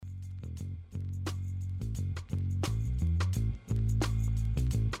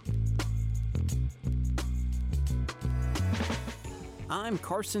I'm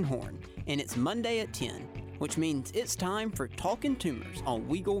Carson Horn, and it's Monday at 10, which means it's time for Talkin Tumors on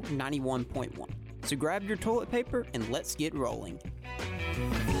Weagle 91.1. So grab your toilet paper and let's get rolling.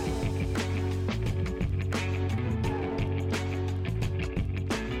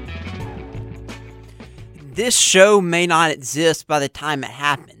 This show may not exist by the time it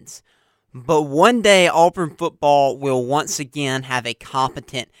happens, but one day Auburn football will once again have a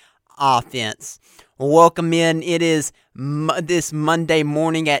competent offense. Welcome in. It is this Monday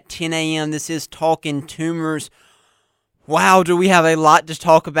morning at 10 a.m. This is Talkin Tumors. Wow, do we have a lot to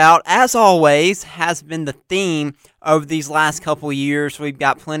talk about. As always, has been the theme over these last couple of years. We've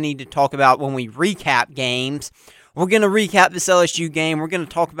got plenty to talk about when we recap games. We're going to recap this LSU game. We're going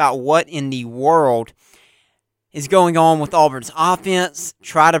to talk about what in the world is going on with Auburn's offense,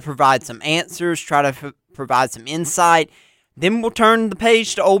 try to provide some answers, try to provide some insight. Then we'll turn the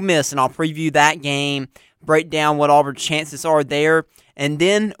page to Ole Miss, and I'll preview that game, break down what Auburn's chances are there, and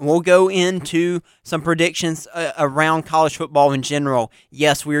then we'll go into some predictions around college football in general.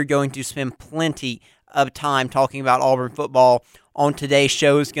 Yes, we are going to spend plenty of time talking about Auburn football on today's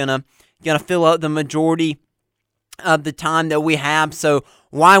show. Is gonna fill up the majority of the time that we have, so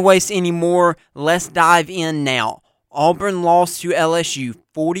why waste any more? Let's dive in now. Auburn lost to LSU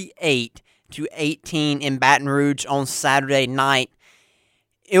 48-18 in Baton Rouge on Saturday night.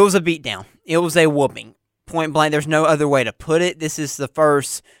 It was a beatdown. It was a whooping. Point blank, there's no other way to put it. This is the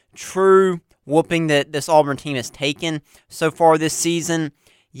first true whooping that this Auburn team has taken so far this season.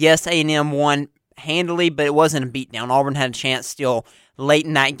 Yes, A&M won handily, but it wasn't a beatdown. Auburn had a chance still late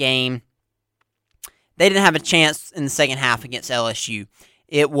in that game. They didn't have a chance in the second half against LSU.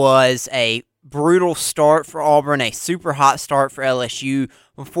 It was a brutal start for Auburn, a super hot start for LSU.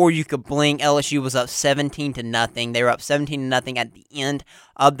 Before you could blink, LSU was up 17-0. They were up 17-0 at the end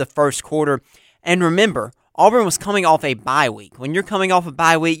of the first quarter. And remember, Auburn was coming off a bye week. When you're coming off a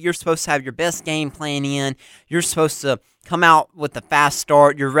bye week, you're supposed to have your best game plan in. You're supposed to come out with a fast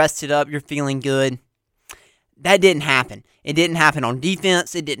start. You're rested up. You're feeling good. That didn't happen. It didn't happen on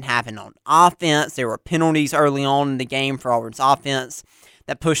defense. It didn't happen on offense. There were penalties early on in the game for Auburn's offense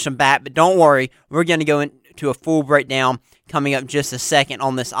that pushed them back. But don't worry, we're going to go into a full breakdown coming up just a second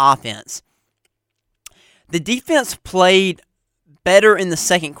on this offense. The defense played better in the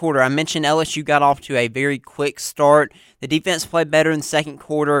second quarter. I mentioned LSU got off to a very quick start. The defense played better in the second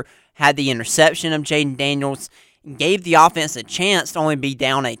quarter, had the interception of Jaden Daniels, gave the offense a chance to only be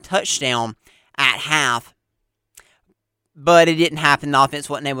down a touchdown at half. But it didn't happen. The offense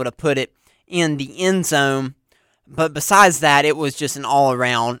wasn't able to put it in the end zone. But besides that, it was just an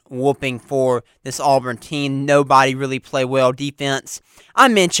all-around whooping for this Auburn team. Nobody really played well defense. I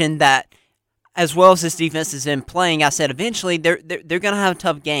mentioned that as well as this defense has been playing, I said eventually they're going to have a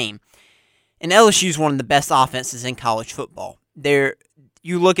tough game. And LSU is one of the best offenses in college football.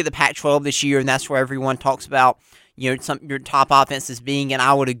 You look at the Pac-12 this year, and that's where everyone talks about your top offenses being, and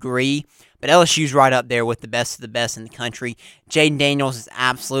I would agree. But LSU's right up there with the best of the best in the country. Jaden Daniels is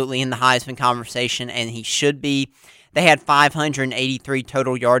absolutely in the Heisman conversation, and he should be. They had 583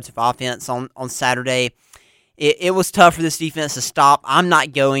 total yards of offense on Saturday. It was tough for this defense to stop. I'm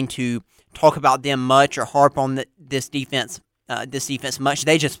not going to talk about them much or harp on this defense much.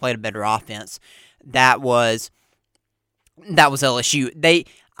 They just played a better offense. That was LSU.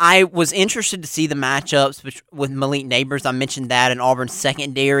 I was interested to see the matchups with Malik Neighbors. I mentioned that in Auburn's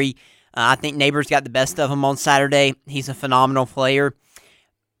secondary. I think Neighbors got the best of him on Saturday. He's a phenomenal player.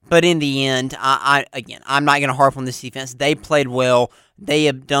 But in the end, I'm not going to harp on this defense. They played well. They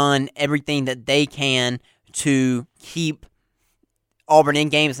have done everything that they can to keep Auburn in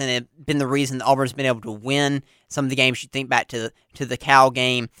games, and it's been the reason that Auburn's been able to win some of the games. You think back to the Cal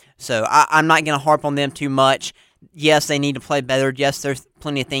game. So I'm not going to harp on them too much. Yes, they need to play better. Yes, there's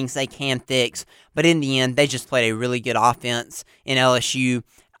plenty of things they can fix. But in the end, they just played a really good offense in LSU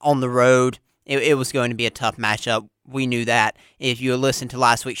on the road. It was going to be a tough matchup. We knew that. If you listened to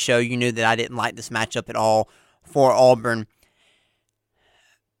last week's show, you knew that I didn't like this matchup at all for Auburn.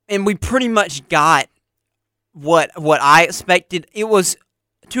 And we pretty much got what I expected. It was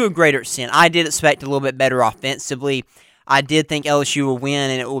to a greater extent. I did expect a little bit better offensively. I did think LSU would win,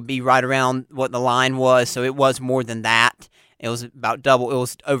 and it would be right around what the line was, so it was more than that. It was about double. It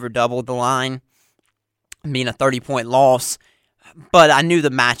was over double the line, being a 30-point loss. But I knew the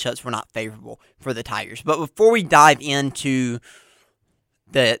matchups were not favorable for the Tigers. But before we dive into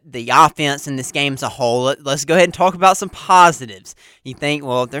the offense in this game as a whole, let's go ahead and talk about some positives. You think,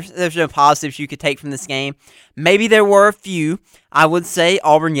 well, there's no positives you could take from this game. Maybe there were a few. I would say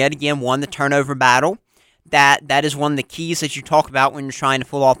Auburn yet again won the turnover battle. That is one of the keys that you talk about when you're trying to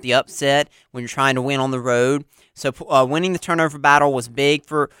pull off the upset, when you're trying to win on the road. So winning the turnover battle was big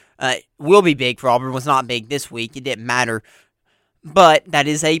will be big for Auburn. Was not big this week. It didn't matter. But that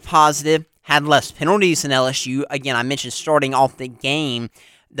is a positive. Had less penalties than LSU. Again, I mentioned starting off the game,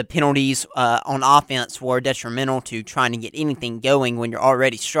 the penalties on offense were detrimental to trying to get anything going when you're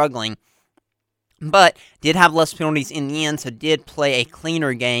already struggling. But did have less penalties in the end, so did play a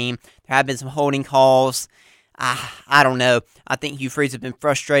cleaner game. There have been some holding calls. I don't know. I think Hugh Freeze have been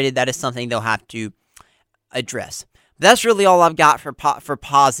frustrated. That is something they'll have to address. That's really all I've got for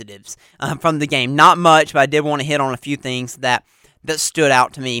positives from the game. Not much, but I did want to hit on a few things that stood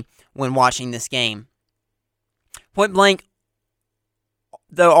out to me when watching this game. Point blank,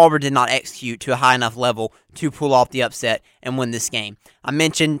 though Auburn did not execute to a high enough level to pull off the upset and win this game. I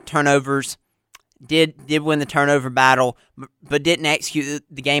mentioned turnovers. Did win the turnover battle, but didn't execute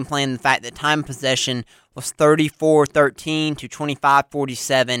the game plan. The fact that time possession was 34-13 to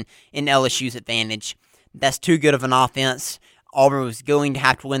 25-47 in LSU's advantage. That's too good of an offense. Auburn was going to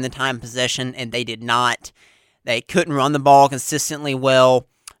have to win the time possession, and they did not. They couldn't run the ball consistently well.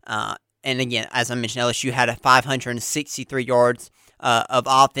 And again, as I mentioned, LSU had 563 yards of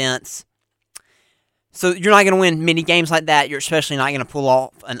offense. So you're not going to win many games like that. You're especially not going to pull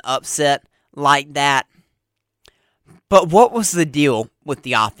off an upset like that. But what was the deal with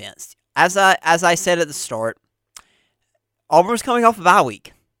the offense? As I said at the start, Auburn was coming off a bye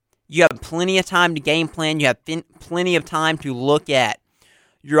week. You have plenty of time to game plan. You have plenty of time to look at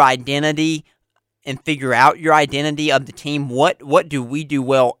your identity and figure out your identity of the team. What do we do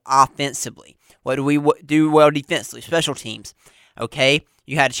well offensively? What do we do well defensively? Special teams. Okay,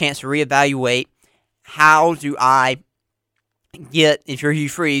 you had a chance to reevaluate. How do I get, if you're Hugh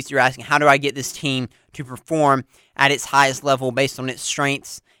Freeze, you're asking, how do I get this team to perform at its highest level based on its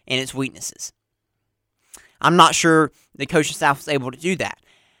strengths and its weaknesses? I'm not sure the coaching staff was able to do that.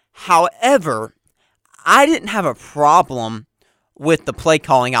 However, I didn't have a problem with the play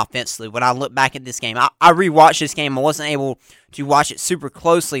calling offensively when I look back at this game. I rewatched this game. I wasn't able to watch it super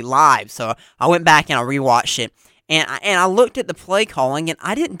closely live, so I went back and I rewatched it. And I looked at the play calling, and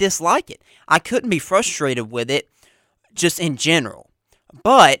I didn't dislike it. I couldn't be frustrated with it just in general.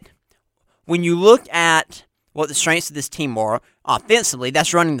 But when you look at what the strengths of this team are offensively,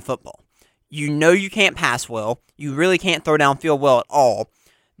 that's running the football. You know you can't pass well. You really can't throw downfield well at all.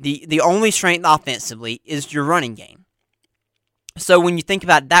 The only strength offensively is your running game. So when you think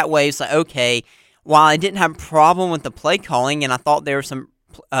about it that way, it's like, okay, while I didn't have a problem with the play calling, and I thought there were some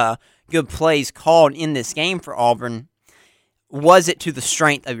good plays called in this game for Auburn, was it to the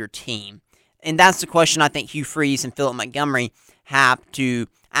strength of your team? And that's the question I think Hugh Freeze and Philip Montgomery have to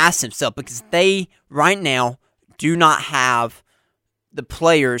ask themselves, because they, right now, do not have the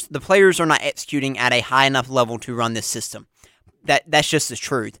players. The players are not executing at a high enough level to run this system. That's just the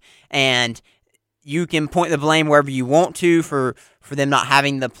truth. And you can point the blame wherever you want to for them not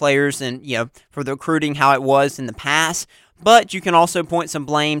having the players and, for the recruiting how it was in the past. But you can also point some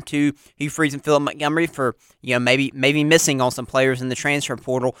blame to Hugh Freeze and Philip Montgomery for, maybe missing on some players in the transfer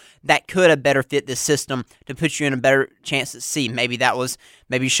portal that could have better fit this system to put you in a better chance to see. Maybe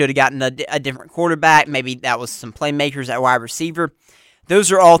you should have gotten a different quarterback. Maybe that was some playmakers at wide receiver.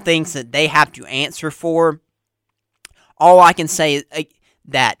 Those are all things that they have to answer for. All I can say is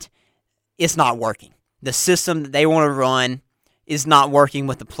that it's not working. The system that they want to run is not working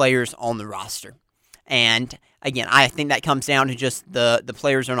with the players on the roster. And again, I think that comes down to just the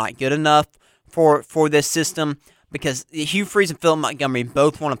players are not good enough for this system, because Hugh Freeze and Philip Montgomery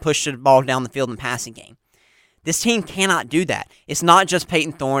both want to push the ball down the field in the passing game. This team cannot do that. It's not just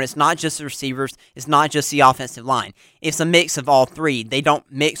Peyton Thorne. It's not just the receivers. It's not just the offensive line. It's a mix of all three. They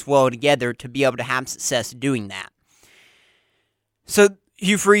don't mix well together to be able to have success doing that. So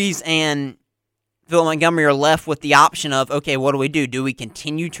Hugh Freeze and Philip Montgomery are left with the option of, okay, what do we do? Do we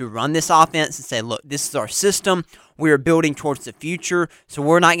continue to run this offense and say, look, this is our system. We are building towards the future, so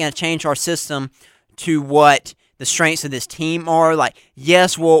we're not going to change our system to what the strengths of this team are. Like,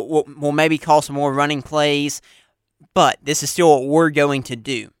 yes, we'll maybe call some more running plays, but this is still what we're going to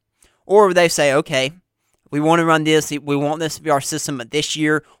do. Or they say, okay, we want to run this. We want this to be our system, but this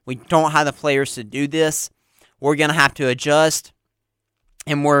year we don't have the players to do this. We're going to have to adjust,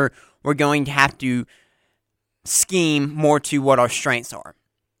 and we're going to have to scheme more to what our strengths are.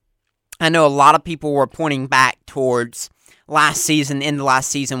 I know a lot of people were pointing back towards last season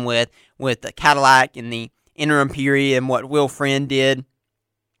with the Cadillac and the interim period and what Will Friend did.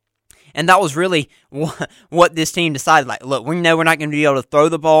 And that was really what this team decided. Like, look, we know we're not going to be able to throw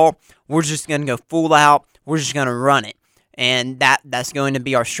the ball. We're just going to go full out. We're just going to run it. And that's going to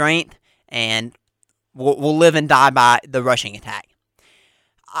be our strength. And we'll live and die by the rushing attack.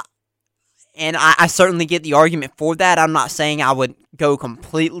 And I certainly get the argument for that. I'm not saying I would go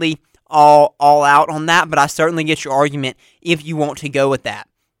completely all out on that, but I certainly get your argument if you want to go with that.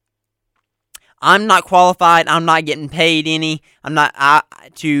 I'm not qualified. I'm not getting paid any. I'm not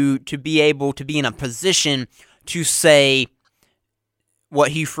to be able to be in a position to say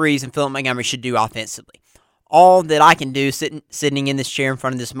what Hugh Freeze and Philip Montgomery should do offensively. All that I can do sitting in this chair in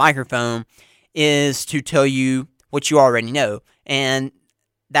front of this microphone is to tell you what you already know, and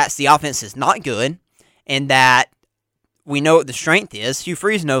that's the offense is not good, and that we know what the strength is. Hugh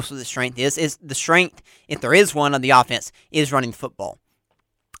Freeze knows what the strength is. The strength, if there is one, of the offense is running the football.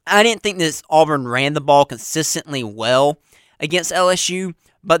 I didn't think this Auburn ran the ball consistently well against LSU,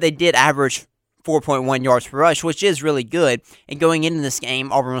 but they did average 4.1 yards per rush, which is really good. And going into this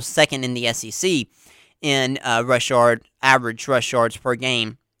game, Auburn was second in the SEC in average rush yards per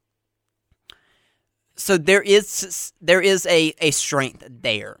game. So there is a strength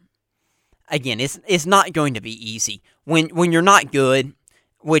there. Again, it's not going to be easy when you're not good,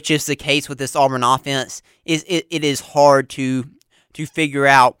 which is the case with this Auburn offense. It is hard to figure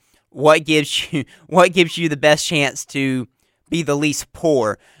out what gives you the best chance to be the least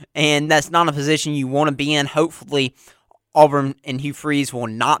poor, and that's not a position you want to be in. Hopefully, Auburn and Hugh Freeze will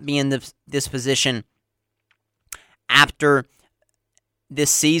not be in this position after this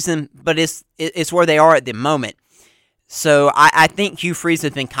season, but it's where they are at the moment. So I think Hugh Freeze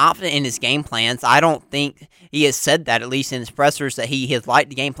has been confident in his game plans. I don't think he has said that, at least in his pressers, that he has liked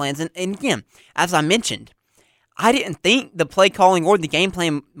the game plans. And again, as I mentioned, I didn't think the play calling or the game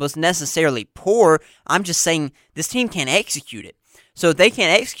plan was necessarily poor. I'm just saying this team can't execute it. So if they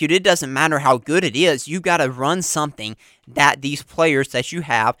can't execute it, it doesn't matter how good it is. You've got to run something that these players that you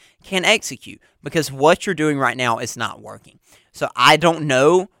have can execute, because what you're doing right now is not working. So I don't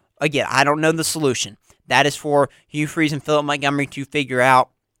know. Again, I don't know the solution. That is for Hugh Freeze and Philip Montgomery to figure out.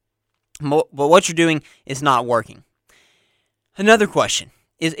 But what you're doing is not working. Another question.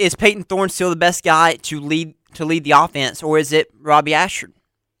 Is Peyton Thorne still the best guy to lead the offense, or is it Robbie Ashford?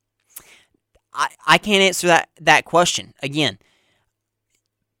 I can't answer that question. Again,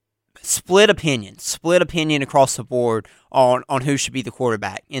 split opinion across the board on who should be the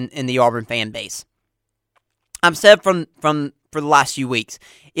quarterback in the Auburn fan base. I've said for the last few weeks,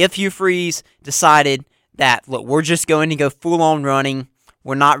 if Hugh Freeze decided that, look, we're just going to go full-on running,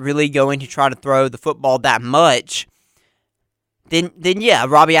 we're not really going to try to throw the football that much, then yeah,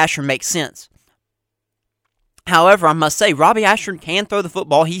 Robbie Ashford makes sense. However, I must say, Robbie Ashford can throw the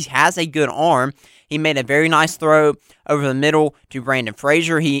football. He has a good arm. He made a very nice throw over the middle to Brandon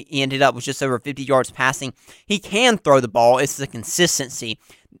Frazier. He ended up with just over 50 yards passing. He can throw the ball. It's the consistency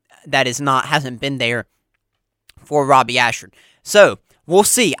that hasn't been there for Robbie Ashford. So we'll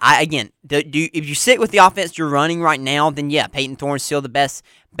see. If you stick with the offense you're running right now, then yeah, Peyton Thorne's still the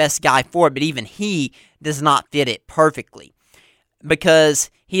best guy for it. But even he does not fit it perfectly, because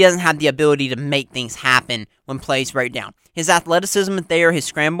he doesn't have the ability to make things happen when plays break down. His athleticism is there, his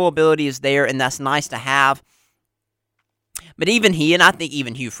scramble ability is there, and that's nice to have. But even he, and I think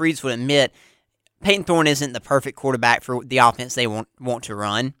even Hugh Freeze would admit, Peyton Thorne isn't the perfect quarterback for the offense they want to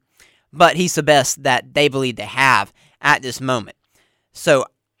run, but he's the best that they believe they have at this moment. So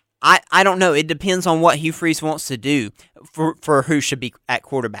I don't know. It depends on what Hugh Freeze wants to do for who should be at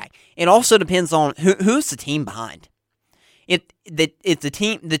quarterback. It also depends on who's the team behind. If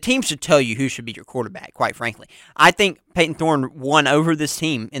the team should tell you who should be your quarterback, quite frankly. I think Peyton Thorne won over this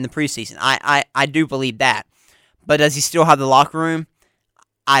team in the preseason. I do believe that. But does he still have the locker room?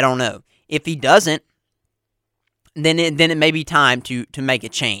 I don't know. If he doesn't, then it may be time to make a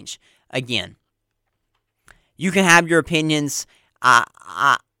change again. You can have your opinions.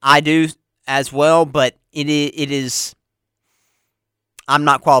 I do as well, but it is. I'm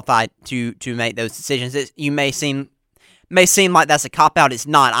not qualified to make those decisions. You may seem like that's a cop-out. It's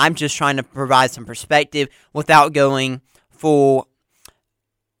not. I'm just trying to provide some perspective without going full,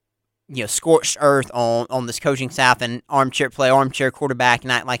 scorched earth on this coaching staff and armchair quarterback,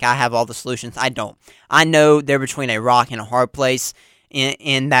 and act like I have all the solutions. I don't. I know they're between a rock and a hard place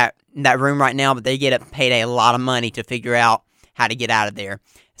in that room right now, but they get paid a lot of money to figure out how to get out of there.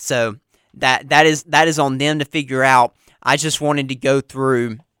 So that is on them to figure out. I just wanted to go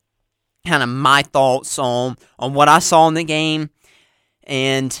through kind of my thoughts on what I saw in the game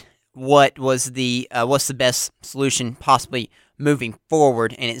and what's the best solution possibly moving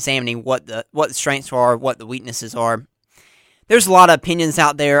forward, and examining what the strengths are, what the weaknesses are. There's a lot of opinions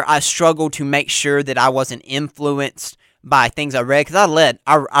out there. I struggled to make sure that I wasn't influenced by things I read, because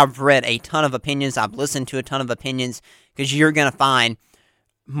I've read a ton of opinions. I've listened to a ton of opinions, because you're going to find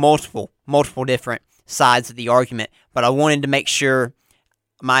multiple different sides of the argument. But I wanted to make sure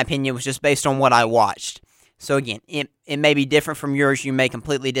my opinion was just based on what I watched. So again, it may be different from yours. You may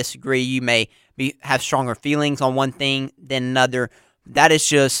completely disagree. You may have stronger feelings on one thing than another. That is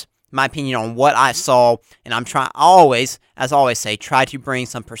just my opinion on what I saw, and I'm trying always, as I always say, try to bring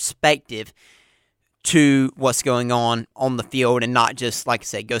some perspective to what's going on the field, and not just, like I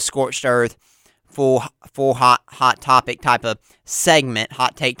said, go scorched earth, full hot topic type of segment,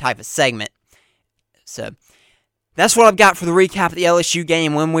 hot take type of segment. So that's what I've got for the recap of the LSU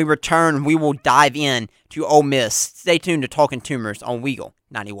game. When we return, we will dive in to Ole Miss. Stay tuned to Talkin Tumors on Weagle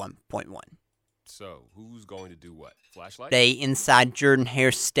 91.1. So, who's going to do what? Flashlight? Day inside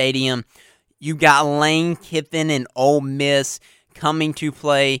Jordan-Hare Stadium. You got Lane Kiffin and Ole Miss coming to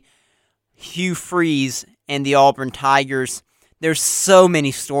play Hugh Freeze and the Auburn Tigers. There's so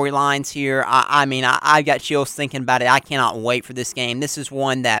many storylines here. I got chills thinking about it. I cannot wait for this game. This is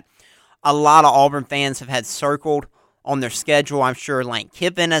one that a lot of Auburn fans have had circled on their schedule. I'm sure Lane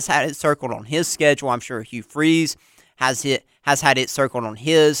Kiffin has had it circled on his schedule. I'm sure Hugh Freeze has had it circled on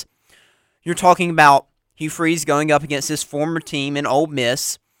his. You're talking about Hugh Freeze going up against his former team in Ole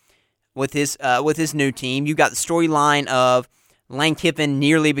Miss with his new team. You got the storyline of Lane Kiffin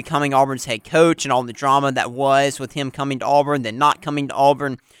nearly becoming Auburn's head coach and all the drama that was with him coming to Auburn, then not coming to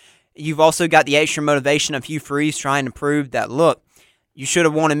Auburn. You've also got the extra motivation of Hugh Freeze trying to prove that, look, you should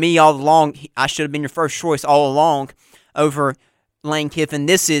have wanted me all along. I should have been your first choice all along over Lane Kiffin.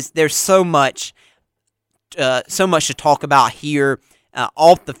 There's so much to talk about here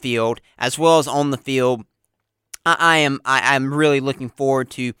off the field as well as on the field. I'm really looking forward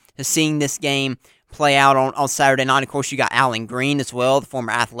to seeing this game play out on Saturday night. Of course, you got Alan Green as well, the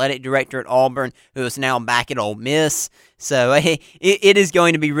former athletic director at Auburn, who is now back at Ole Miss. So it is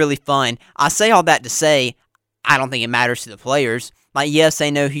going to be really fun. I say all that to say I don't think it matters to the players. Like, yes,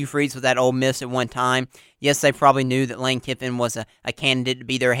 they know Hugh Freeze was at Ole Miss at one time. Yes, they probably knew that Lane Kiffin was a candidate to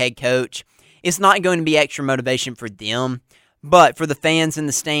be their head coach. It's not going to be extra motivation for them, but for the fans in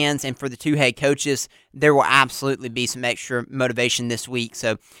the stands and for the two head coaches, there will absolutely be some extra motivation this week.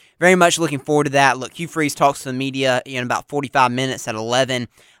 So very much looking forward to that. Look, Hugh Freeze talks to the media in about 45 minutes at 11.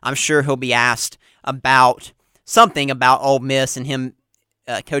 I'm sure he'll be asked about something about Ole Miss and him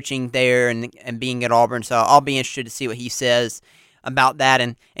coaching there and being at Auburn. So I'll be interested to see what he says about that.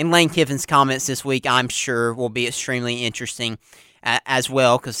 And Lane Kiffin's comments this week, I'm sure, will be extremely interesting as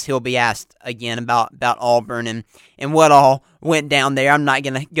well, because he'll be asked again about Auburn and what all went down there. I'm not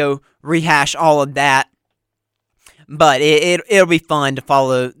going to go rehash all of that, but it'll be fun to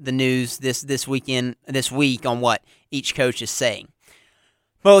follow the news this week on what each coach is saying.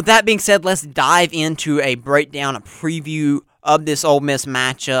 Well, with that being said, let's dive into a breakdown, a preview of this Ole Miss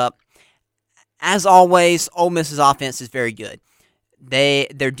matchup. As always, Ole Miss's offense is very good.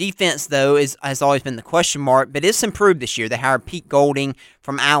 Their defense, though, has always been the question mark, but it's improved this year. They hired Pete Golding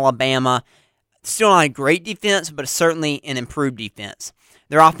from Alabama. Still not a great defense, but certainly an improved defense.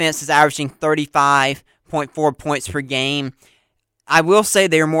 Their offense is averaging 35.4 points per game. I will say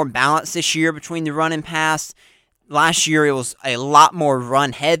they are more balanced this year between the run and pass. Last year, it was a lot more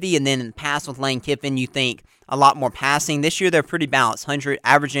run-heavy, and then in the pass with Lane Kiffin, you think a lot more passing. This year, they're pretty balanced,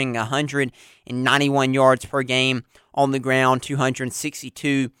 averaging 191 yards per game on the ground,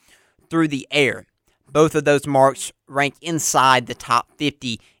 262 through the air. Both of those marks rank inside the top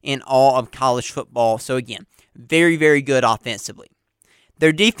 50 in all of college football. So again, very, very good offensively.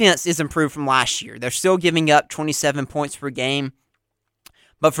 Their defense is improved from last year. They're still giving up 27 points per game,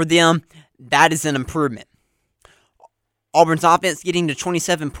 but for them, that is an improvement. Auburn's offense getting to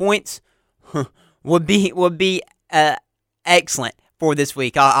 27 points would be excellent for this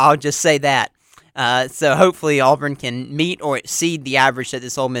week. I'll just say that. So hopefully Auburn can meet or exceed the average that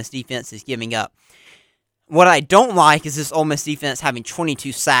this Ole Miss defense is giving up. What I don't like is this Ole Miss defense having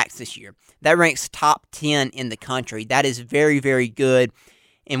 22 sacks this year. That ranks top 10 in the country. That is very, very good.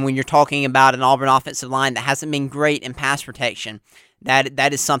 And when you're talking about an Auburn offensive line that hasn't been great in pass protection,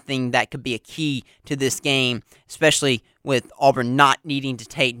 that is something that could be a key to this game, especially with Auburn not needing to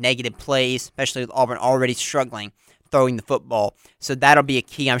take negative plays, especially with Auburn already struggling throwing the football. So that'll be a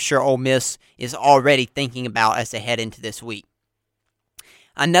key I'm sure Ole Miss is already thinking about as they head into this week.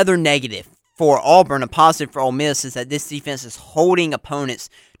 Another negative for Auburn, a positive for Ole Miss, is that this defense is holding opponents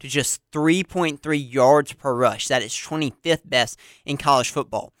to just 3.3 yards per rush. That is 25th best in college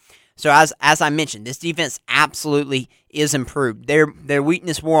football. So as I mentioned, this defense absolutely is improved. Their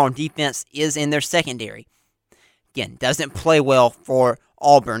weakness more on defense is in their secondary. Again, doesn't play well for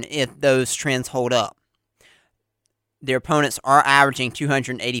Auburn if those trends hold up. Their opponents are averaging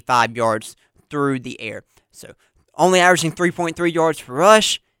 285 yards through the air. So only averaging 3.3 yards per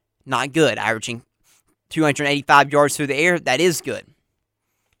rush, not good. Averaging 285 yards through the air, that is good.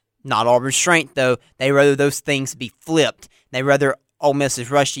 Not Auburn's strength, though. They rather those things be flipped. They rather Ole Miss's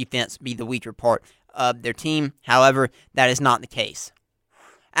rush defense be the weaker part of their team. However, that is not the case.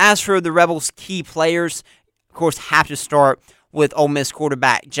 As for the Rebels' key players, of course, have to start with Ole Miss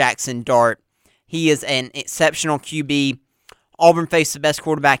quarterback Jackson Dart. He is an exceptional QB. Auburn faced the best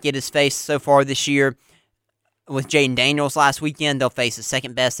quarterback it has faced so far this year with Jaden Daniels last weekend. They'll face the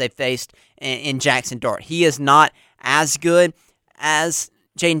second best they've faced in Jackson Dart. He is not as good as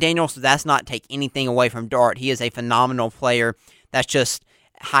Jaden Daniels, so that's not take anything away from Dart. He is a phenomenal player. That's just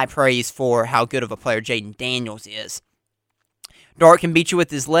high praise for how good of a player Jaden Daniels is. Dart can beat you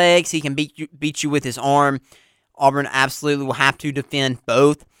with his legs. He can beat you with his arm. Auburn absolutely will have to defend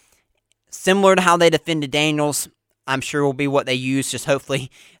both. Similar to how they defended Daniels, I'm sure will be what they use, just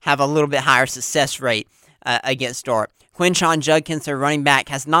hopefully have a little bit higher success rate against Dart. Quinshon Judkins, their running back,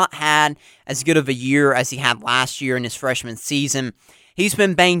 has not had as good of a year as he had last year in his freshman season. He's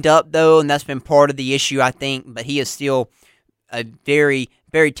been banged up, though, and that's been part of the issue, I think, but he is still a very,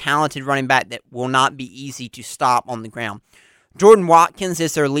 very talented running back that will not be easy to stop on the ground. Jordan Watkins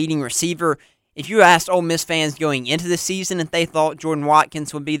is their leading receiver. If you asked Ole Miss fans going into the season if they thought Jordan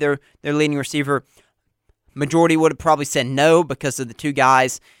Watkins would be their leading receiver, majority would have probably said no because of the two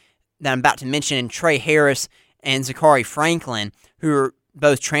guys that I'm about to mention, Trey Harris and Zachary Franklin, who are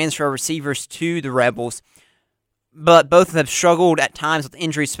both transfer receivers to the Rebels. But both have struggled at times with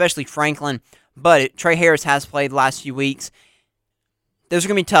injuries, especially Franklin. But Trey Harris has played the last few weeks. Those are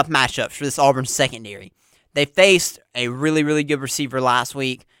going to be tough matchups for this Auburn secondary. They faced a really, really good receiver last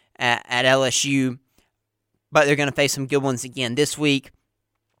week at LSU, but they're going to face some good ones again this week.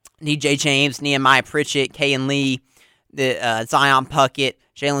 DJ James, Nehemiah Pritchett, Kayan Lee, Zion Puckett,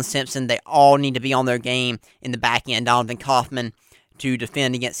 Jalen Simpson, they all need to be on their game in the back end. Donovan Kaufman to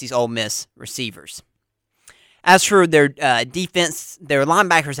defend against these Ole Miss receivers. As for their defense, their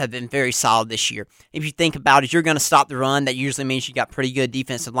linebackers have been very solid this year. If you think about it, you're going to stop the run. That usually means you got pretty good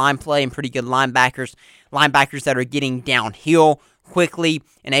defensive line play and pretty good linebackers that are getting downhill quickly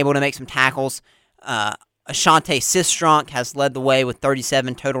and able to make some tackles. Ashante Sistrunk has led the way with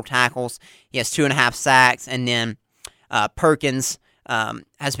 37 total tackles. He has 2.5 sacks, and then Perkins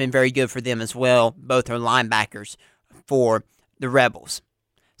has been very good for them as well. Both are linebackers for the Rebels.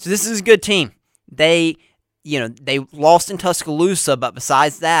 So this is a good team. They lost in Tuscaloosa, but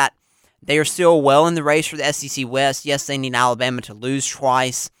besides that, they are still well in the race for the SEC West. Yes, they need Alabama to lose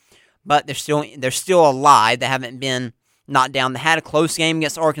twice, but they're still alive. They haven't been knocked down. They had a close game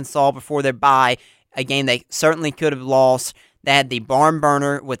against Arkansas before their bye, a game they certainly could have lost. They had the barn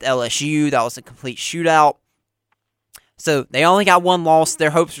burner with LSU. That was a complete shootout. So they only got one loss.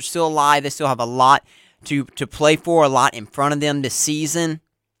 Their hopes are still alive. They still have a lot to play for, a lot in front of them this season.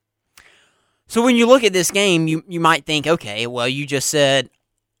 So when you look at this game, you might think, okay, well, you just said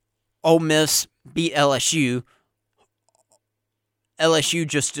Ole Miss beat LSU. LSU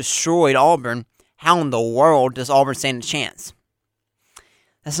just destroyed Auburn. How in the world does Auburn stand a chance?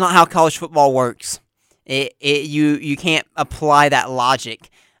 That's not how college football works. You can't apply that logic.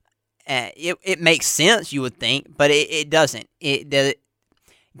 It makes sense, you would think, but it doesn't. The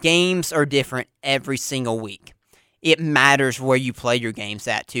games are different every single week. It matters where you play your games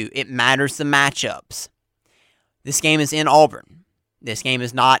at, too. It matters the matchups. This game is in Auburn. This game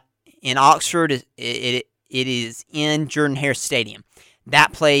is not in Oxford. It is in Jordan-Hare Stadium.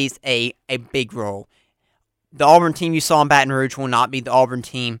 That plays a big role. The Auburn team you saw in Baton Rouge will not be the Auburn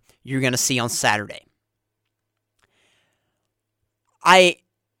team you're going to see on Saturday. It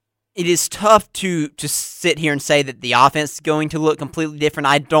is tough to sit here and say that the offense is going to look completely different.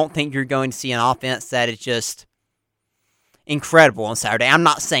 I don't think you're going to see an offense that is just incredible on Saturday. I'm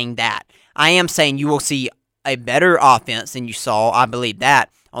not saying that. I am saying you will see a better offense than you saw, I believe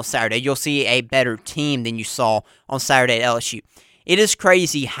that, on Saturday. You'll see a better team than you saw on Saturday at LSU. It is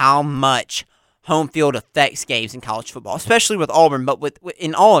crazy how much home field affects games in college football, especially with Auburn, but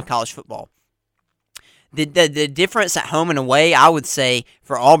in all of college football. The difference at home and away, I would say,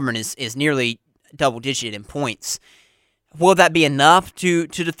 for Auburn is nearly double-digit in points. Will that be enough to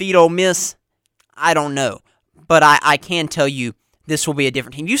defeat Ole Miss? I don't know. But I can tell you this will be a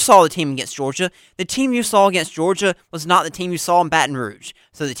different team. You saw the team against Georgia. The team you saw against Georgia was not the team you saw in Baton Rouge.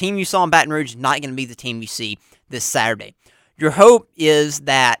 So the team you saw in Baton Rouge is not going to be the team you see this Saturday. Your hope was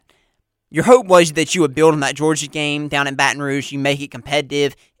that you would build on that Georgia game down in Baton Rouge. You make it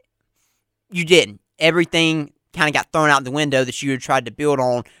competitive. You didn't. Everything kind of got thrown out the window that you had tried to build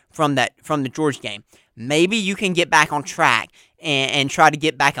on from the Georgia game. Maybe you can get back on track and try to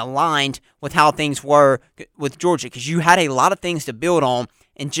get back aligned with how things were with Georgia, because you had a lot of things to build on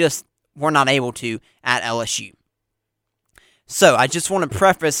and just were not able to at LSU. So I just want to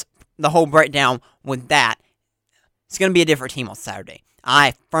preface the whole breakdown with that. It's going to be a different team on Saturday.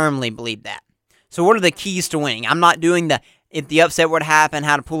 I firmly believe that. So what are the keys to winning? I'm not doing the if the upset were to happen,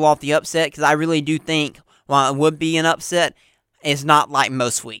 how to pull off the upset, because I really do think, while it would be an upset, it's not like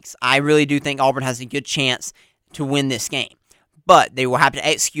most weeks. I really do think Auburn has a good chance to win this game. But they will have to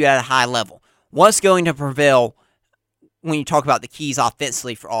execute at a high level. What's going to prevail when you talk about the keys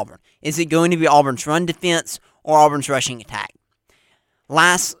offensively for Auburn? Is it going to be Auburn's run defense or Auburn's rushing attack?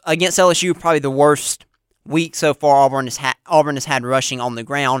 Last, against LSU, probably the worst week so far Auburn has had rushing on the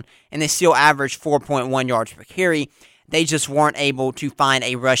ground, and they still averaged 4.1 yards per carry. They just weren't able to find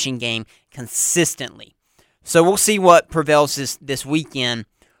a rushing game consistently. So we'll see what prevails this weekend.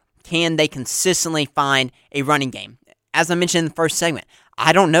 Can they consistently find a running game? As I mentioned in the first segment,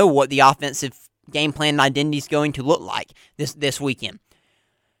 I don't know what the offensive game plan and identity is going to look like this weekend.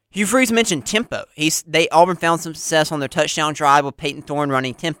 Hugh Freeze mentioned tempo. Auburn found some success on their touchdown drive with Peyton Thorne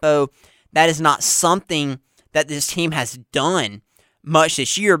running tempo. That is not something that this team has done much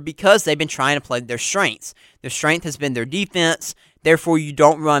this year because they've been trying to play their strengths. Their strength has been their defense. Therefore, you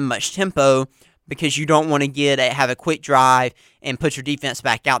don't run much tempo because you don't want to have a quick drive and put your defense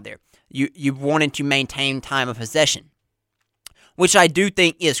back out there. You wanted to maintain time of possession, which I do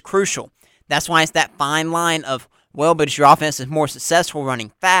think is crucial. That's why it's that fine line of, well, but if your offense is more successful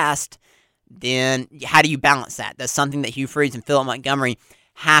running fast, then how do you balance that? That's something that Hugh Freeze and Philip Montgomery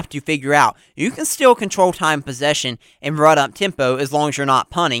have to figure out. You can still control time possession and run up tempo as long as you're not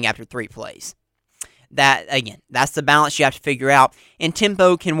punting after 3 plays. That, again, that's the balance you have to figure out. And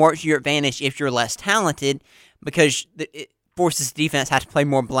tempo can work to your advantage if you're less talented because it forces the defense to have to play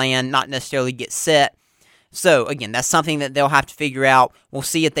more bland, not necessarily get set. So, again, that's something that they'll have to figure out. We'll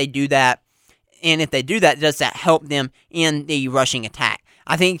see if they do that. And if they do that, does that help them in the rushing attack?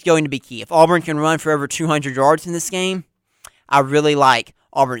 I think it's going to be key. If Auburn can run for over 200 yards in this game, I really like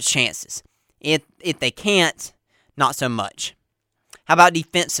Auburn's chances. If they can't, not so much. How about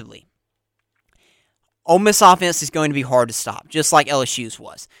defensively? Ole Miss offense is going to be hard to stop, just like LSU's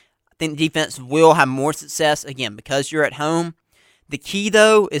was. I think the defense will have more success, again, because you're at home. The key,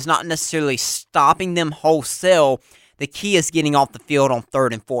 though, is not necessarily stopping them wholesale. The key is getting off the field on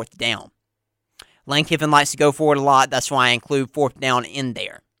 3rd and 4th down. Lane Kiffin likes to go forward a lot. That's why I include 4th down in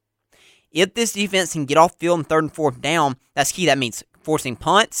there. If this defense can get off field on 3rd and 4th down, that's key. That means forcing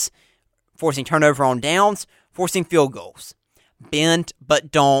punts, forcing turnover on downs, forcing field goals. Bend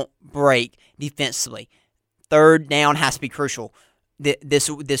but don't break defensively. 3rd down has to be crucial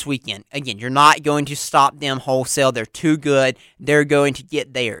this weekend. Again, you're not going to stop them wholesale. They're too good. They're going to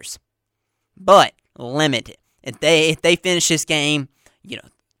get theirs. But limit it. If they finish this game,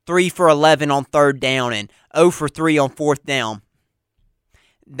 3 for 11 on 3rd down and 0 for 3 on 4th down,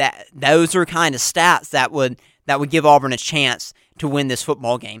 those are kind of stats that would give Auburn a chance to win this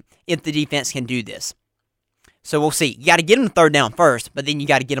football game if the defense can do this. So we'll see. You got to get them to 3rd down first, but then you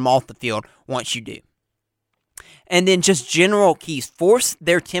got to get them off the field once you do. And then just general keys. Force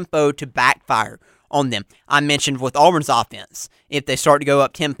their tempo to backfire on them. I mentioned with Auburn's offense, if they start to go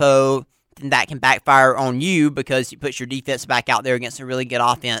up tempo, then that can backfire on you because you put your defense back out there against a really good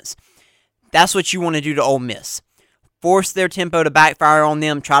offense. That's what you want to do to Ole Miss. Force their tempo to backfire on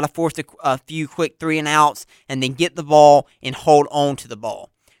them. Try to force a few quick 3-and-outs, and then get the ball and hold on to the ball.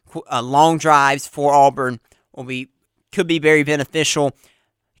 Long drives for Auburn could be very beneficial.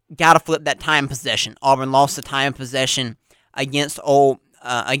 Got to flip that time possession. Auburn lost the time possession against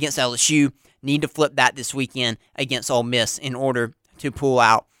LSU. Need to flip that this weekend against Ole Miss in order to pull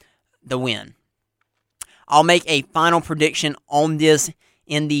out the win. I'll make a final prediction on this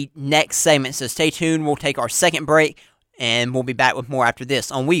in the next segment, so stay tuned. We'll take our second break, and we'll be back with more after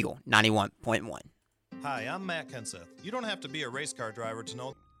this on Weagle 91.1. Hi, I'm Matt Kenseth. You don't have to be a race car driver to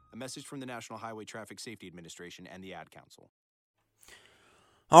know. A message from the National Highway Traffic Safety Administration and the Ad Council.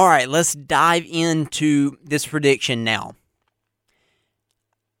 All right, let's dive into this prediction now.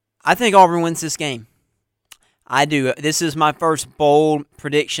 I think Auburn wins this game. I do. This is my first bold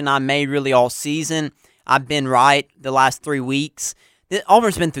prediction I made really all season. I've been right the last 3 weeks.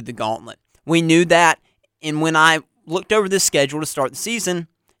 Auburn's been through the gauntlet. We knew that, and when I looked over this schedule to start the season,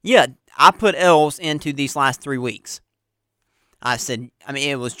 I put L's into these last 3 weeks. I said,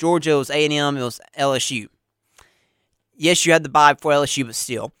 it was Georgia, it was A&M, it was LSU. Yes, you had the bye for LSU, but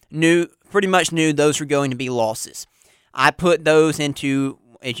still, pretty much knew those were going to be losses. I put those into,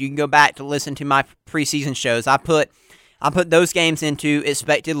 if you can go back to listen to my preseason shows, I put those games into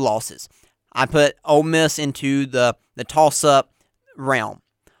expected losses. I put Ole Miss into the toss-up realm.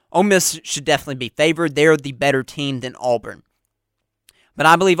 Ole Miss should definitely be favored. They're the better team than Auburn. But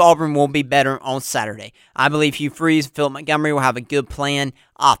I believe Auburn will be better on Saturday. I believe Hugh Freeze, Philip Montgomery will have a good plan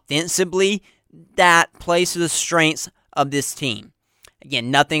offensively that plays to the strengths of this team. Again,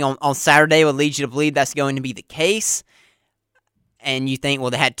 nothing on Saturday would lead you to believe that's going to be the case. And you think,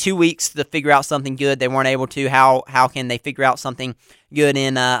 well, they had 2 weeks to figure out something good. They weren't able to. How can they figure out something good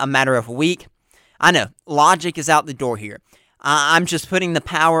in a matter of a week? I know, logic is out the door here. I'm just putting the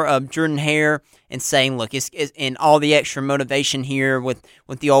power of Jordan Hare and saying, look, it's and all the extra motivation here with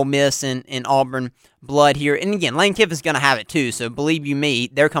the Ole Miss and Auburn blood here. And again, Lane Kiffin's going to have it too, so believe you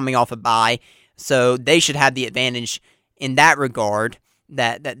me, they're coming off a bye, so they should have the advantage in that regard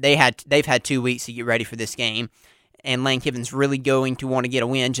that they've had 2 weeks to get ready for this game. And Lane Kiffin's really going to want to get a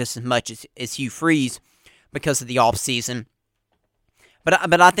win just as much as Hugh Freeze because of the offseason.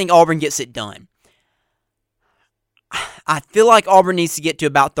 But I think Auburn gets it done. I feel like Auburn needs to get to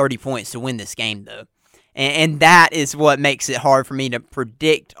about 30 points to win this game, though. And that is what makes it hard for me to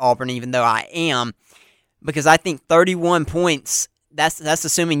predict Auburn, even though I am. Because I think 31 points, that's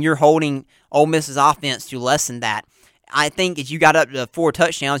assuming you're holding Ole Miss's offense to less than that. I think if you got up to 4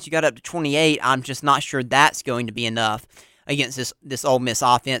 touchdowns, you got up to 28, I'm just not sure that's going to be enough against this Ole Miss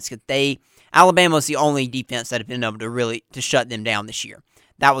offense. Because Alabama's the only defense that have been able to shut them down this year.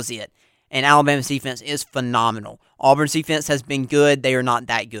 That was it. And Alabama's defense is phenomenal. Auburn's defense has been good. They are not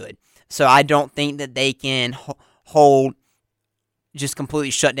that good. So I don't think that they can just completely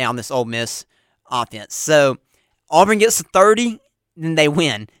shut down this Ole Miss offense. So Auburn gets to 30, then they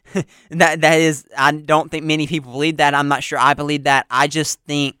win. that is, I don't think many people believe that. I'm not sure I believe that. I just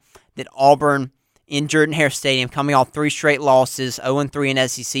think that Auburn in Jordan Hare Stadium, coming off 3 straight losses, 0-3 in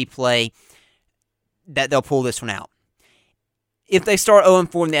SEC play, that they'll pull this one out. If they start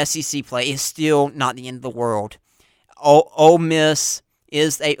 0-4 in the SEC play, it's still not the end of the world. Ole Miss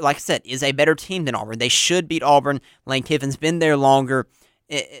is like I said, is a better team than Auburn. They should beat Auburn. Lane Kiffin's been there longer.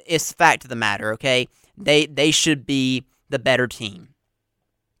 It's the fact of the matter, okay? They should be the better team.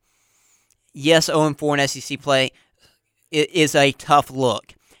 Yes, 0-4 in SEC play is a tough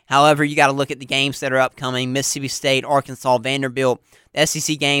look. However, you got to look at the games that are upcoming: Mississippi State, Arkansas, Vanderbilt. The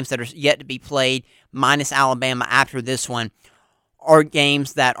SEC games that are yet to be played, minus Alabama after this one, are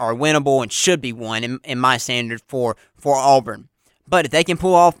games that are winnable and should be won in my standard for Auburn. But if they can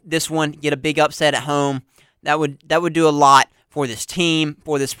pull off this one, get a big upset at home, that would do a lot for this team,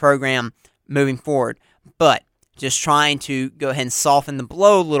 for this program moving forward. But just trying to go ahead and soften the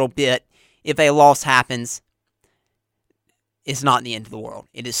blow a little bit, if a loss happens, it's not the end of the world.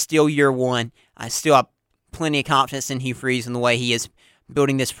 It is still year one. I still have plenty of confidence in Hugh Freeze and the way he is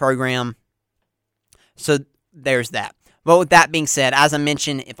building this program. So there's that. But with that being said, as I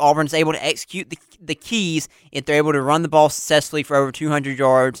mentioned, if Auburn's able to execute the keys, if they're able to run the ball successfully for over 200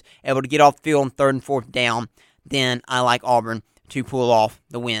 yards, able to get off the field on 3rd and 4th down, then I like Auburn to pull off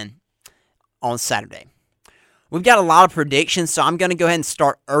the win on Saturday. We've got a lot of predictions, so I'm going to go ahead and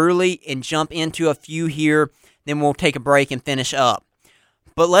start early and jump into a few here. Then we'll take a break and finish up.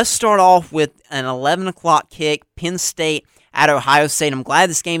 But let's start off with an 11 o'clock kick, Penn State at Ohio State. I'm glad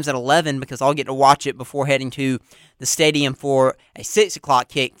this game's at 11 because I'll get to watch it before heading to the stadium for a 6 o'clock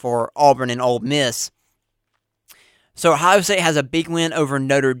kick for Auburn and Ole Miss. So Ohio State has a big win over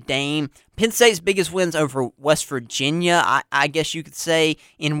Notre Dame. Penn State's biggest wins over West Virginia, I guess you could say,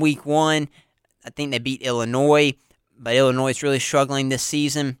 in week 1. I think they beat Illinois, but Illinois is really struggling this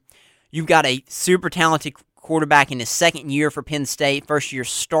season. You've got a super talented quarterback in his 2nd year for Penn State, 1st year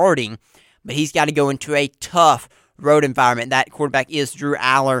starting, but he's got to go into a tough road environment. That quarterback is Drew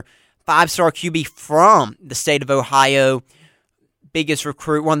Aller, 5-star QB from the state of Ohio, biggest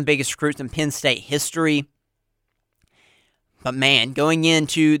recruit, one of the biggest recruits in Penn State history. But man, going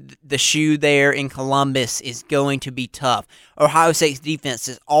into the shoe there in Columbus is going to be tough. Ohio State's defense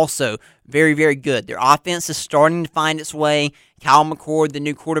is also very, very good. Their offense is starting to find its way. Kyle McCord, the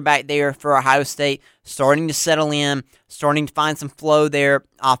new quarterback there for Ohio State, starting to settle in, starting to find some flow there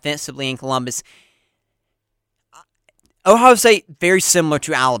offensively in Columbus. Ohio State, very similar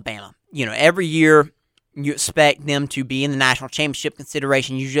to Alabama. You know, every year you expect them to be in the national championship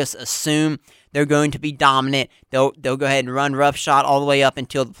consideration. You just assume they're going to be dominant. They'll go ahead and run roughshod all the way up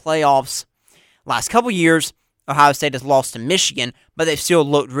until the playoffs. Last couple years, Ohio State has lost to Michigan, but they've still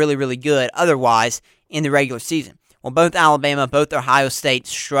looked really, really good otherwise in the regular season. Well, both Alabama, both Ohio State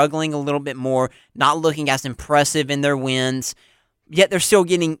struggling a little bit more, not looking as impressive in their wins, yet they're still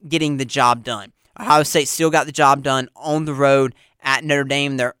getting the job done. Ohio State still got the job done on the road at Notre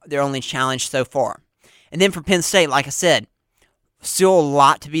Dame, their only challenge so far. And then for Penn State, like I said, still a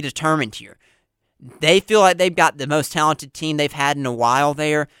lot to be determined here. They feel like they've got the most talented team they've had in a while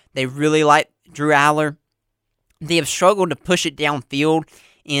there. They really like Drew Aller. They have struggled to push it downfield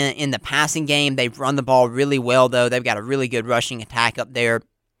in the passing game. They've run the ball really well, though. They've got a really good rushing attack up there.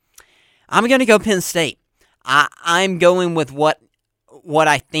 I'm going to go Penn State. I'm going with what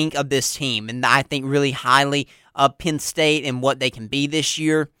I think of this team, and I think really highly of Penn State and what they can be this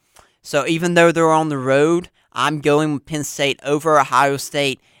year. So even though they're on the road, I'm going with Penn State over Ohio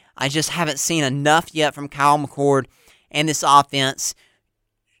State. I just haven't seen enough yet from Kyle McCord and this offense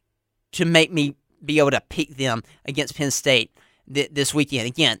to make me be able to pick them against Penn State this weekend.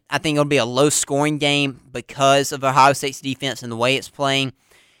 Again, I think it'll be a low-scoring game because of Ohio State's defense and the way it's playing.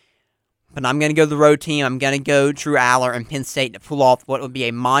 But I'm going to go the road team. I'm going to go Drew Aller and Penn State to pull off what would be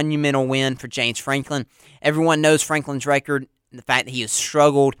a monumental win for James Franklin. Everyone knows Franklin's record and the fact that he has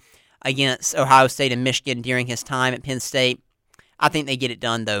struggled against Ohio State and Michigan during his time at Penn State. I think they get it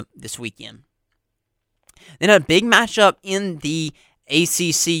done, though, this weekend. Then a big matchup in the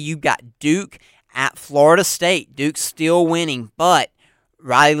ACC. You got Duke at Florida State. Duke's still winning, but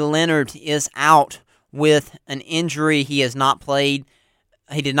Riley Leonard is out with an injury. He has not played.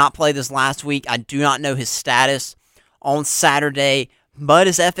 He did not play this last week. I do not know his status on Saturday, but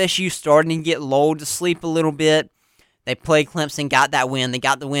as FSU starting to get lulled to sleep a little bit, they played Clemson, got that win. They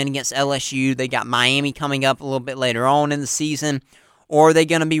got the win against LSU. They got Miami coming up a little bit later on in the season. Or are they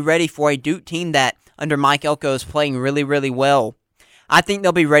going to be ready for a Duke team that, under Mike Elko, is playing really, really well? I think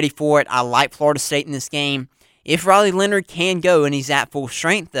they'll be ready for it. I like Florida State in this game. If Riley Leonard can go and he's at full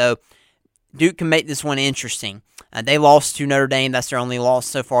strength, though, Duke can make this one interesting. They lost to Notre Dame. That's their only loss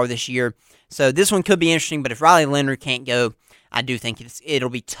so far this year. So this one could be interesting, but if Riley Leonard can't go, I do think it'll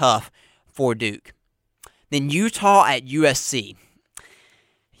be tough for Duke. Then Utah at USC.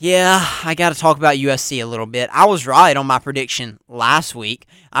 Yeah, I got to talk about USC a little bit. I was right on my prediction last week.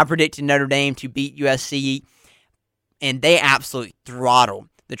 I predicted Notre Dame to beat USC, and they absolutely throttled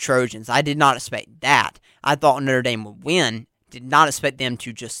the Trojans. I did not expect that. I thought Notre Dame would win. Did not expect them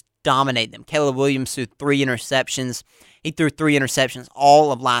to just dominate them. Caleb Williams threw 3 interceptions. He threw 3 interceptions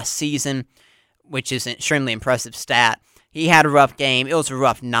all of last season, which is an extremely impressive stat. He had a rough game. It was a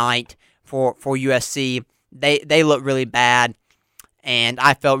rough night for USC. They looked really bad, and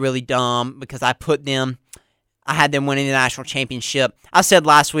I felt really dumb because I had them winning the national championship. I said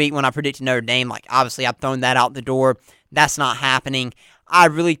last week when I predicted Notre Dame, like, obviously I've thrown that out the door. That's not happening. I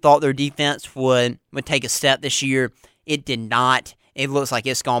really thought their defense would take a step this year. It did not. It looks like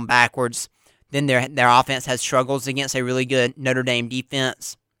it's gone backwards. Then their offense has struggles against a really good Notre Dame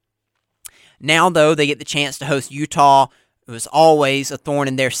defense. Now, though, they get the chance to host Utah. It was always a thorn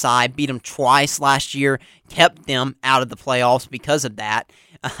in their side. Beat them twice last year. Kept them out of the playoffs because of that.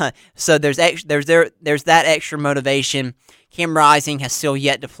 So there's that extra motivation. Cam Rising has still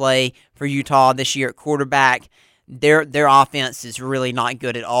yet to play for Utah this year at quarterback. Their offense is really not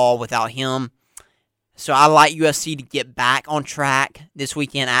good at all without him. So I like USC to get back on track this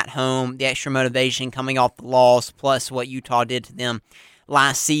weekend at home. The extra motivation coming off the loss, plus what Utah did to them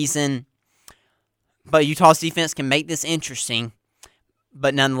last season. But Utah's defense can make this interesting.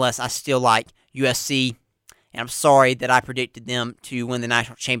 But nonetheless, I still like USC. And I'm sorry that I predicted them to win the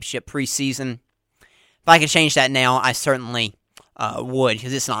national championship preseason. If I could change that now, I certainly would,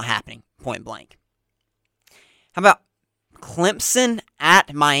 because it's not happening, point blank. How about Clemson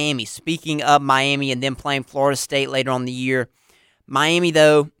at Miami? Speaking of Miami and then playing Florida State later on in the year. Miami,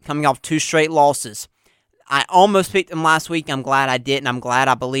 though, coming off 2 straight losses. I almost picked them last week. I'm glad I didn't. I'm glad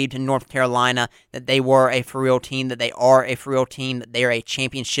I believed in North Carolina that they were a for-real team, that they are a for-real team, that they are a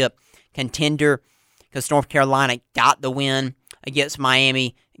championship contender, because North Carolina got the win against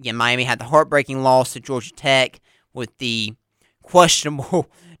Miami. Again, Miami had the heartbreaking loss to Georgia Tech with the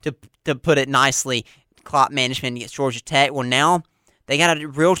questionable, to put it nicely, clock management against Georgia Tech. Well, now they got a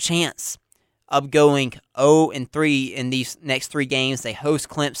real chance of going 0-3 in these next 3 games. They host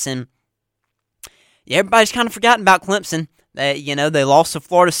Clemson. Yeah, everybody's kind of forgotten about Clemson. They lost to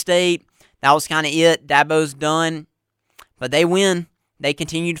Florida State. That was kind of it. Dabo's done. But they win. They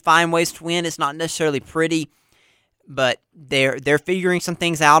continue to find ways to win. It's not necessarily pretty, but they're figuring some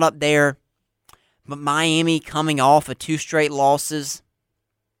things out up there. But Miami coming off of 2 straight losses,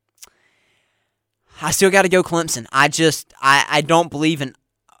 I still got to go Clemson. I don't believe in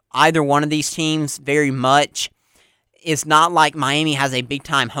either one of these teams very much. It's not like Miami has a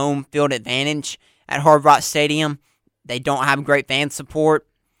big-time home field advantage at Hard Rock Stadium. They don't have great fan support.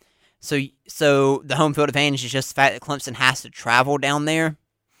 So the home field advantage is just the fact that Clemson has to travel down there.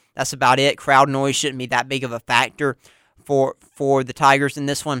 That's about it. Crowd noise shouldn't be that big of a factor for the Tigers in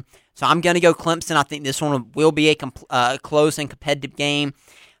this one. So I'm going to go Clemson. I think this one will be a close and competitive game.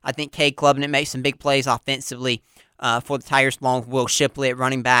 I think Cade Klubnik makes some big plays offensively for the Tigers along with Will Shipley at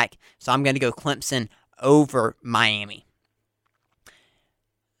running back. So I'm going to go Clemson over Miami.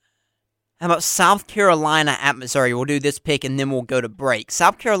 How about South Carolina at Missouri? We'll do this pick and then we'll go to break.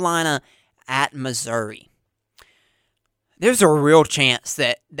 South Carolina at Missouri. There's a real chance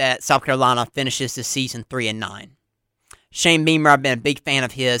that South Carolina finishes the season 3-9. Shane Beamer, I've been a big fan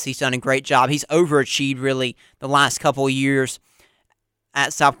of his. He's done a great job. He's overachieved, really, the last couple of years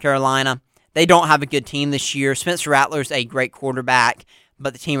at South Carolina. They don't have a good team this year. Spencer Rattler's a great quarterback,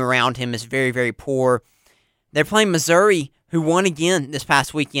 but the team around him is very, very poor. They're playing Missouri, who won again this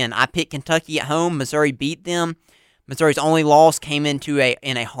past weekend. I picked Kentucky at home. Missouri beat them. Missouri's only loss came in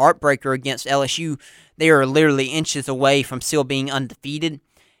a heartbreaker against LSU. They are literally inches away from still being undefeated.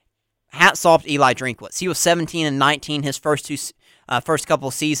 Hats off to Eli Drinkwitz. He was 17-19 his first couple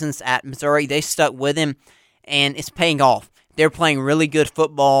of seasons at Missouri. They stuck with him, and it's paying off. They're playing really good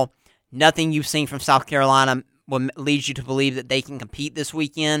football. Nothing you've seen from South Carolina will lead you to believe that they can compete this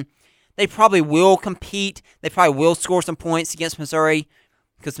weekend. They probably will compete. They probably will score some points against Missouri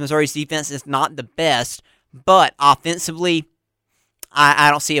because Missouri's defense is not the best. But offensively, I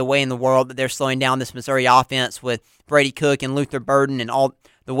don't see a way in the world that they're slowing down this Missouri offense with Brady Cook and Luther Burden and all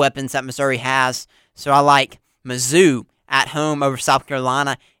the weapons that Missouri has. So I like Mizzou at home over South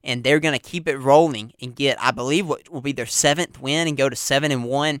Carolina, and they're going to keep it rolling and get, I believe, what will be their 7th win and go to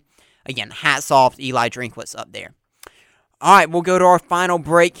 7-1. Again, hats off to Eli Drinkwitz up there. All right, we'll go to our final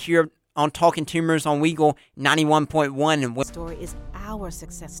break here on Talking Tumors on Weagle 91.1. And story is our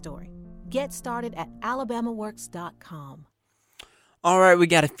success story. Get started at alabamaworks.com. All right, we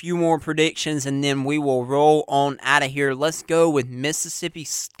got a few more predictions, and then we will roll on out of here. Let's go with Mississippi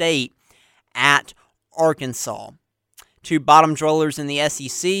State at Arkansas. Two bottom dwellers in the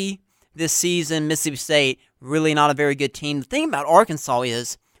SEC this season. Mississippi State, really not a very good team. The thing about Arkansas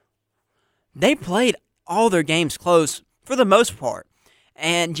is they played all their games close for the most part,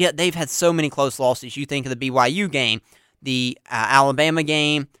 and yet they've had so many close losses. You think of the BYU game, the Alabama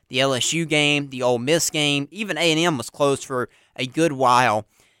game, the LSU game, the Ole Miss game, even A&M was close for a good while.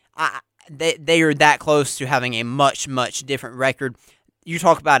 They are that close to having a much, much different record. You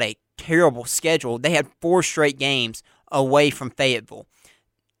talk about a terrible schedule. They had 4 straight games away from Fayetteville.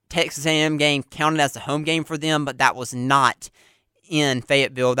 Texas A&M game counted as a home game for them, but that was not in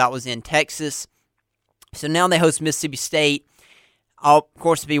Fayetteville. That was in Texas. So now they host Mississippi State. I'll, of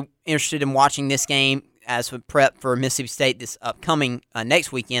course, be interested in watching this game as we prep for Mississippi State this upcoming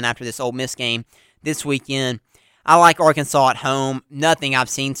next weekend after this Ole Miss game this weekend. I like Arkansas at home. Nothing I've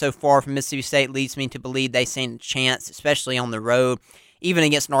seen so far from Mississippi State leads me to believe they stand a chance, especially on the road, even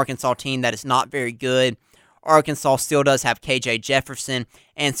against an Arkansas team that is not very good. Arkansas still does have KJ Jefferson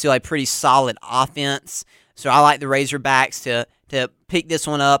and still a pretty solid offense. So I like the Razorbacks to pick this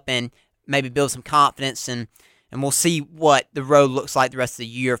one up and maybe build some confidence, and we'll see what the road looks like the rest of the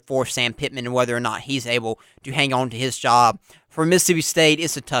year for Sam Pittman and whether or not he's able to hang on to his job. For Mississippi State,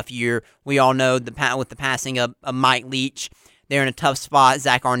 it's a tough year. We all know with the passing of Mike Leach, they're in a tough spot.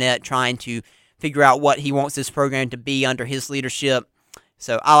 Zach Arnett trying to figure out what he wants this program to be under his leadership.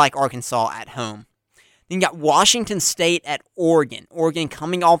 So I like Arkansas at home. Then you got Washington State at Oregon. Oregon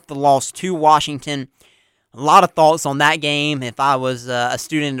coming off the loss to Washington. A lot of thoughts on that game. If I was a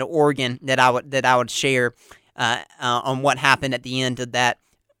student at Oregon, that I would share on what happened at the end of that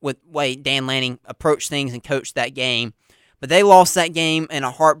with the way Dan Lanning approached things and coached that game. But they lost that game in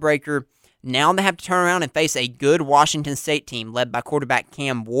a heartbreaker. Now they have to turn around and face a good Washington State team led by quarterback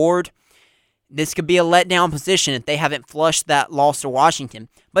Cam Ward. This could be a letdown position if they haven't flushed that loss to Washington.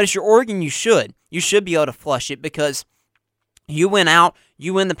 But if you're Oregon, you should. You should be able to flush it because you win out,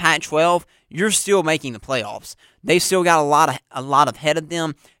 you win the Pac-12, you're still making the playoffs. They still got a lot ahead of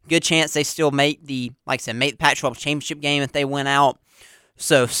them. Good chance they still make the Pac-12 championship game if they win out.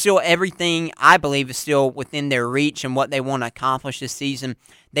 So still everything, I believe, is still within their reach and what they want to accomplish this season.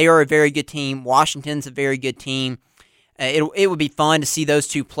 They are a very good team. Washington's a very good team. It would be fun to see those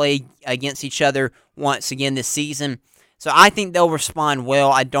two play against each other once again this season. So I think they'll respond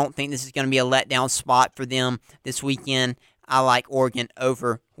well. I don't think this is going to be a letdown spot for them this weekend. I like Oregon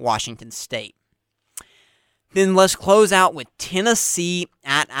over Washington State. Then let's close out with Tennessee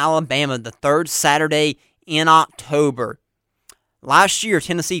at Alabama, the third Saturday in October. Last year,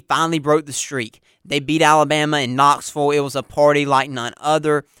 Tennessee finally broke the streak. They beat Alabama in Knoxville. It was a party like none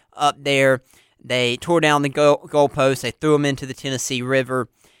other up there. They tore down the goalposts. They threw them into the Tennessee River.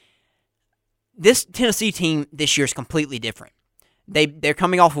 This Tennessee team this year is completely different. They're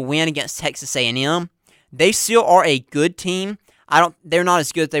coming off a win against Texas A&M. They still are a good team. They're not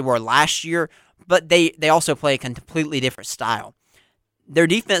as good as they were last year, but they also play a completely different style. Their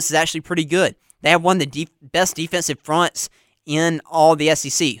defense is actually pretty good. They have one of the best defensive fronts in all the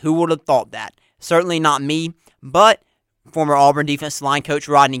SEC. Who would have thought that? Certainly not me, but former Auburn defensive line coach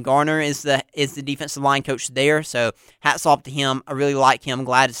Rodney Garner is the defensive line coach there, so hats off to him. I really like him.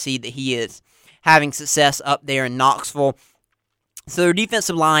 Glad to see that he is having success up there in Knoxville. So their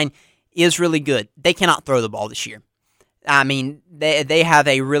defensive line is really good. They cannot throw the ball this year. I mean, they have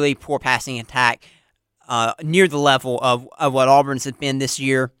a really poor passing attack near the level of what Auburn's has been this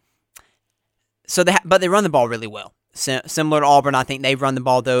year. So but they run the ball really well. Similar to Auburn, I think they've run the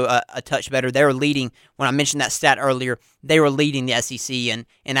ball, though, a touch better. They were leading, when I mentioned that stat earlier, they were leading the SEC in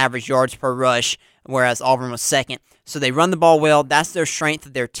average yards per rush, whereas Auburn was second. So they run the ball well. That's their strength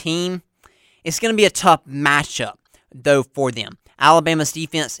of their team. It's going to be a tough matchup, though, for them. Alabama's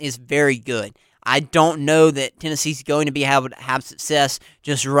defense is very good. I don't know that Tennessee's going to be able to have success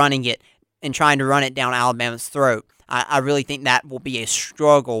just running it and trying to run it down Alabama's throat. I really think that will be a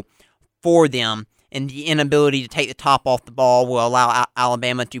struggle for them, and the inability to take the top off the ball will allow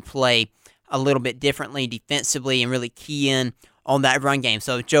Alabama to play a little bit differently defensively and really key in on that run game.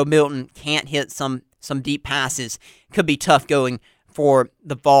 So if Joe Milton can't hit some deep passes, it could be tough going for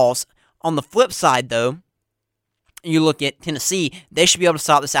the Vols. On the flip side, though, you look at Tennessee, they should be able to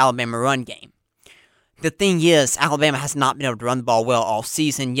stop this Alabama run game. The thing is, Alabama has not been able to run the ball well all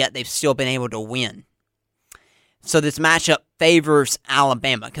season, yet they've still been able to win. So this matchup favors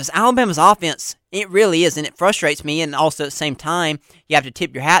Alabama, because Alabama's offense, it really is, and it frustrates me, and also at the same time, you have to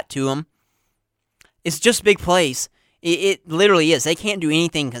tip your hat to them. It's just big plays. It literally is. They can't do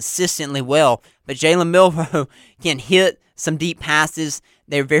anything consistently well, but Jalen Milroe can hit some deep passes.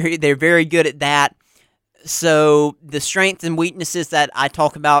 They're very good at that. So the strengths and weaknesses that I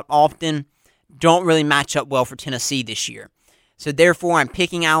talk about often don't really match up well for Tennessee this year. So therefore, I'm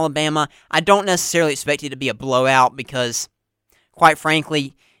picking Alabama. I don't necessarily expect it to be a blowout because, quite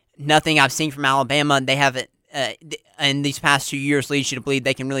frankly, nothing I've seen from Alabama, they haven't, in these past 2 years, leads you to believe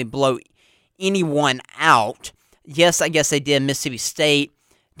they can really blow anyone out. Yes, I guess they did Mississippi State.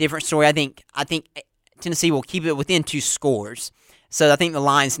 Different story. I think Tennessee will keep it within 2 scores. So I think the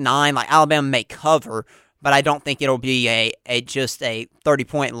line's 9. Like, Alabama may cover, but I don't think it'll be just a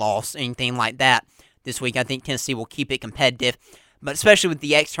 30-point loss, anything like that this week. I think Tennessee will keep it competitive, but especially with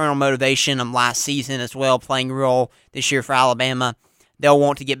the external motivation of last season as well playing a role this year for Alabama, they'll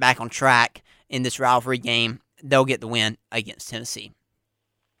want to get back on track in this rivalry game. They'll get the win against Tennessee.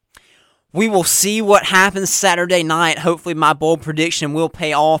 We will see what happens Saturday night. Hopefully my bold prediction will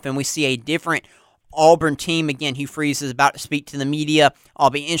pay off and we see a different Auburn team. Again, Hugh Freeze is about to speak to the media.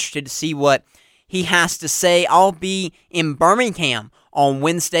 I'll be interested to see what he has to say. I'll be in Birmingham on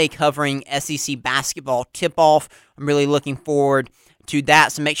Wednesday covering SEC basketball tip-off. I'm really looking forward to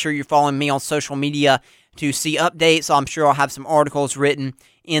that, so make sure you're following me on social media to see updates. I'm sure I'll have some articles written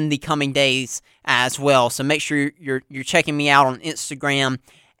in the coming days as well, so make sure you're checking me out on Instagram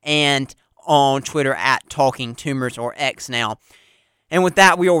and on Twitter at Talking Tumors, or X now. And with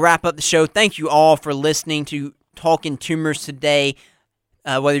that, we will wrap up the show. Thank you all for listening to Talking Tumors today.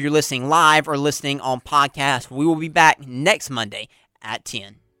 Whether you're listening live or listening on podcast, we will be back next Monday at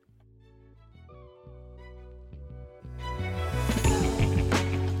 10.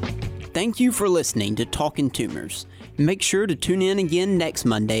 Thank you for listening to Talkin' Tumors. Make sure to tune in again next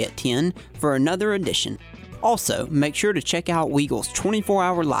Monday at 10 for another edition. Also, make sure to check out Weagle's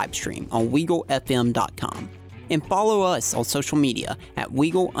 24-hour live stream on WeagleFM.com. And follow us on social media at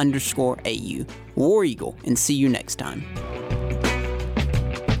Weagle_AU. War Eagle, and see you next time.